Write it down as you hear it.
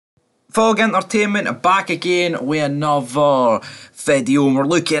Fog Entertainment back again with another video, and we're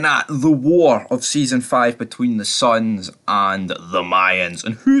looking at the war of Season 5 between the Suns and the Mayans,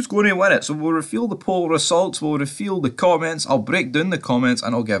 and who's going to win it. So we'll reveal the poll results, we'll reveal the comments, I'll break down the comments,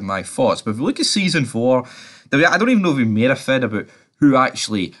 and I'll give my thoughts. But if we look at Season 4, I don't even know if we made a vid about who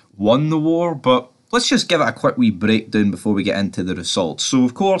actually won the war, but let's just give it a quick wee breakdown before we get into the results. So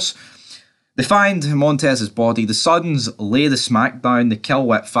of course, they find Montez's body, the Suns lay the smackdown, they kill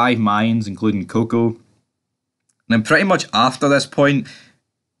 5 Mayans, including Coco. And then pretty much after this point,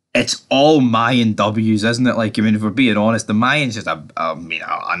 it's all Mayan W's, isn't it? Like, I mean, if we're being honest, the Mayans just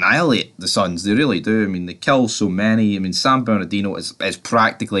annihilate the Suns. They really do. I mean, they kill so many. I mean, San Bernardino is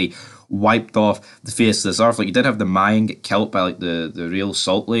practically wiped off the face of this earth. Like, you did have the Mayan get killed by, like, the real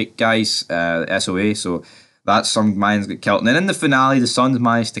Salt Lake guys, SOA, so that's some Mayans get killed. And then in the finale, the Suns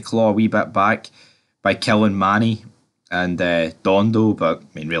managed to claw a wee bit back by killing Manny and Dondo, but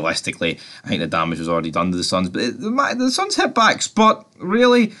I mean, realistically, I think the damage was already done to the Suns. But the Suns hit back. But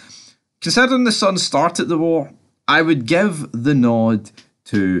really, considering the Suns started the war, I would give the nod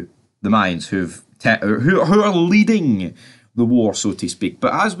to the Mayans who are leading the war, so to speak.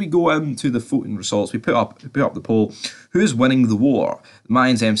 But as we go into the voting results, we put up the poll: who's winning the war? The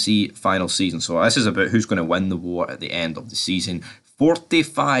Mayans MC final season. So this is about who's going to win the war at the end of the season.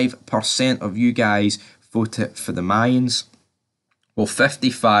 45% of you guys voted for the Mayans, well,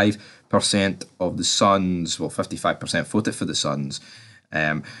 55% of the Suns, 55% voted for the Suns.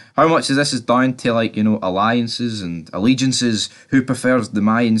 How much of this is down to, like, you know, alliances and allegiances? Who prefers the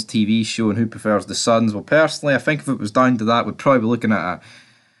Mayans TV show and who prefers the Suns? Well, personally, I think if it was down to that, we'd probably be looking at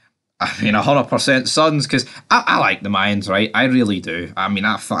 100% Suns, because I like the Mayans, right? I really do. I mean,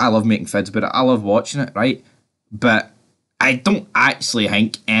 I love making vids about it. I love watching it, right? But I don't actually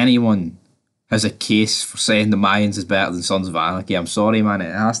think anyone has a case for saying the Mayans is better than Sons of Anarchy. I'm sorry, man,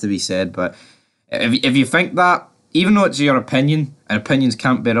 it has to be said. But if you think that, even though it's your opinion, and opinions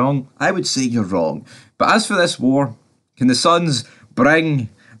can't be wrong, I would say you're wrong. But as for this war, can the Suns bring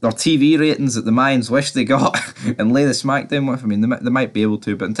their TV ratings that the Mayans wish they got and lay the smackdown with? I mean, they might be able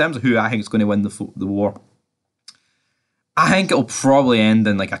to, but in terms of who I think is going to win the war, I think it'll probably end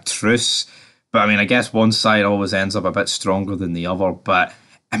in, like, a truce. But I mean, I guess one side always ends up a bit stronger than the other. But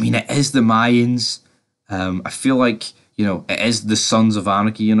I mean, it is the Mayans. I feel like, you know, it is the Sons of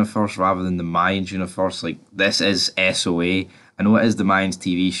Anarchy universe rather than the Mayans universe. Like, this is SOA. I know it is the Mayans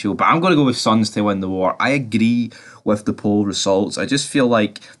TV show, but I'm going to go with Suns to win the war. I agree with the poll results. I just feel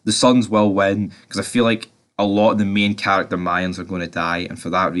like the Suns will win, because I feel like a lot of the main character Mayans are going to die, and for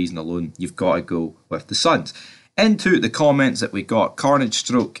that reason alone, you've got to go with the Suns. Into the comments that we got. Carnage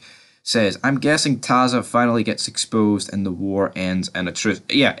Stroke says, I'm guessing Taza finally gets exposed and the war ends in a truce.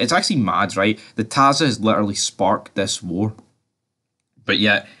 Yeah, it's actually mad, right? The Taza has literally sparked this war, but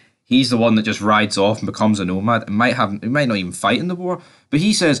yet he's the one that just rides off and becomes a nomad and might not even fight in the war. But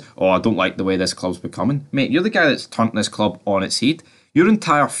he says, oh, I don't like the way this club's becoming. Mate, you're the guy that's turned this club on its head. Your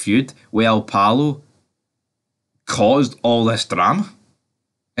entire feud with El Palo caused all this drama.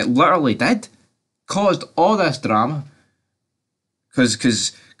 It literally did. Caused all this drama.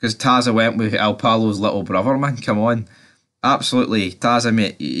 Because Taza went with El Palo's little brother, man. Come on. Absolutely. Taza,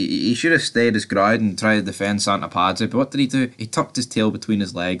 mate, he should have stayed his ground and tried to defend Santa Padre. But what did he do? He tucked his tail between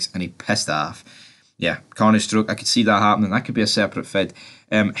his legs and he pissed off. Yeah, Carnage Stroke. I could see that happening. That could be a separate vid.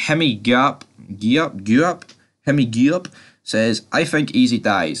 Hemi Guap says, I think Easy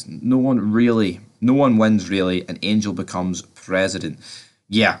dies. No one wins, really, and Angel becomes president.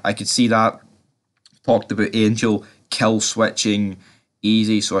 Yeah, I could see that. Talked about Angel kill switching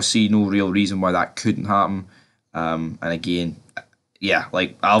Easy, so I see no real reason why that couldn't happen. And again, yeah,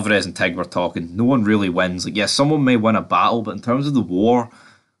 like Alvarez and Tig were talking, no one really wins. Like, yes, someone may win a battle, but in terms of the war,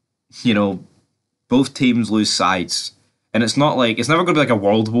 you know, both teams lose sides. And it's not like, it's never going to be like a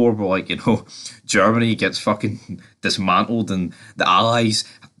world war where, like, you know, Germany gets fucking dismantled and the Allies,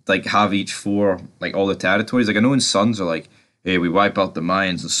 like, have each for, like, all the territories. Like, I know in Suns are like, hey, we wipe out the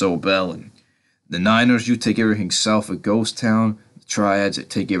Mayans and Sobel, and the Niners, you take everything south of Ghost Town. Triads that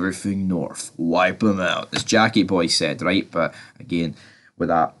take everything north. Wipe them out. As Jackie Boy said, right? But again, with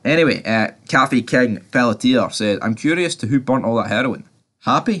that. Anyway, Cafe King Pelletier says, I'm curious to who burnt all that heroin.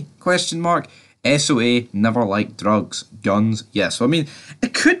 Happy? Question mark. SOA never liked drugs. Guns? Yes. So, I mean,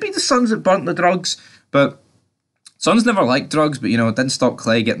 it could be the Suns that burnt the drugs, but Sons never liked drugs, but it didn't stop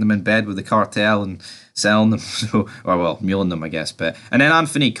Clay getting them in bed with the cartel and selling them, so, or well, muling them, I guess. And then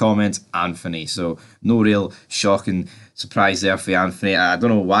Anthony comments Anthony, so no real shocking surprise there for Anthony. I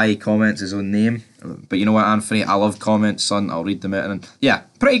don't know why he comments his own name, but you know what, Anthony, I love comments, son. I'll read them out. And yeah,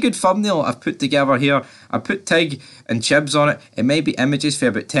 pretty good thumbnail I've put together here. I put Tig and Chibs on it. It may be images for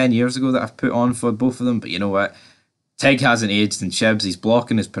about 10 years ago that I've put on for both of them, but you know what? Tig hasn't aged, and Chibs, he's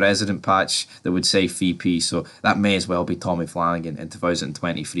blocking his president patch that would say VP, so that may as well be Tommy Flanagan in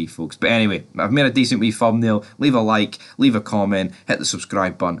 2023, folks. But anyway, I've made a decent wee thumbnail. Leave a like, leave a comment, hit the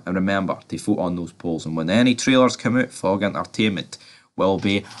subscribe button, and remember to vote on those polls. And when any trailers come out, Fog Entertainment will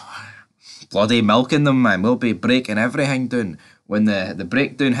be bloody milking them, man. We'll be breaking everything down. When the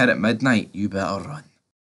breakdown hit at midnight, you better run.